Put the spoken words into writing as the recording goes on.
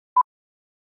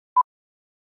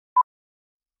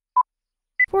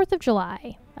4th of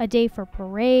July, a day for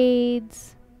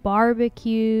parades,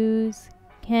 barbecues,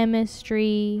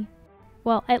 chemistry,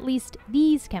 well, at least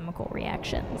these chemical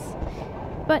reactions.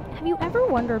 But have you ever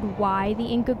wondered why the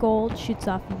Inca gold shoots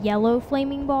off yellow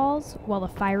flaming balls while the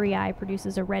fiery eye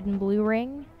produces a red and blue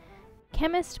ring?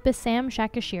 Chemist Bassam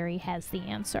Shakhashiri has the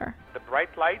answer. The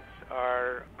bright lights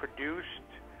are produced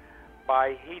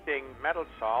by heating metal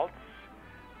salts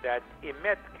that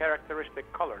emit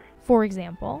characteristic colors. For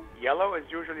example, yellow is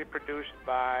usually produced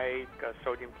by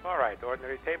sodium chloride,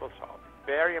 ordinary table salt.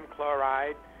 Barium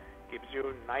chloride gives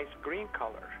you nice green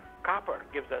color. Copper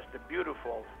gives us the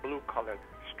beautiful blue color.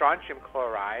 Strontium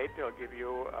chloride will give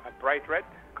you a bright red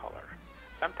color.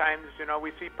 Sometimes,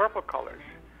 we see purple colors.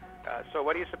 So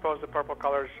what do you suppose the purple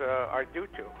colors are due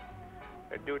to?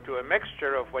 They're due to a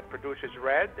mixture of what produces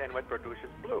red and what produces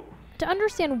blue. To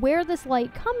understand where this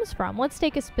light comes from, let's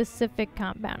take a specific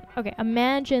compound. Okay,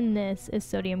 imagine this is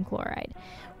sodium chloride.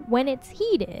 When it's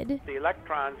heated, the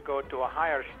electrons go to a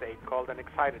higher state called an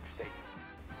excited state.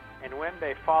 And when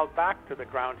they fall back to the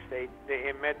ground state, they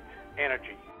emit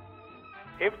energy.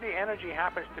 If the energy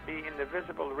happens to be in the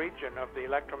visible region of the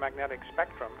electromagnetic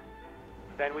spectrum,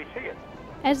 then we see it.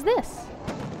 As this.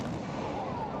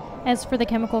 As for the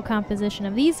chemical composition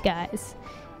of these guys,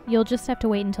 you'll just have to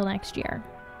wait until next year.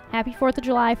 Happy 4th of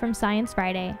July from Science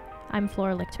Friday. I'm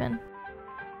Flora Lichtman.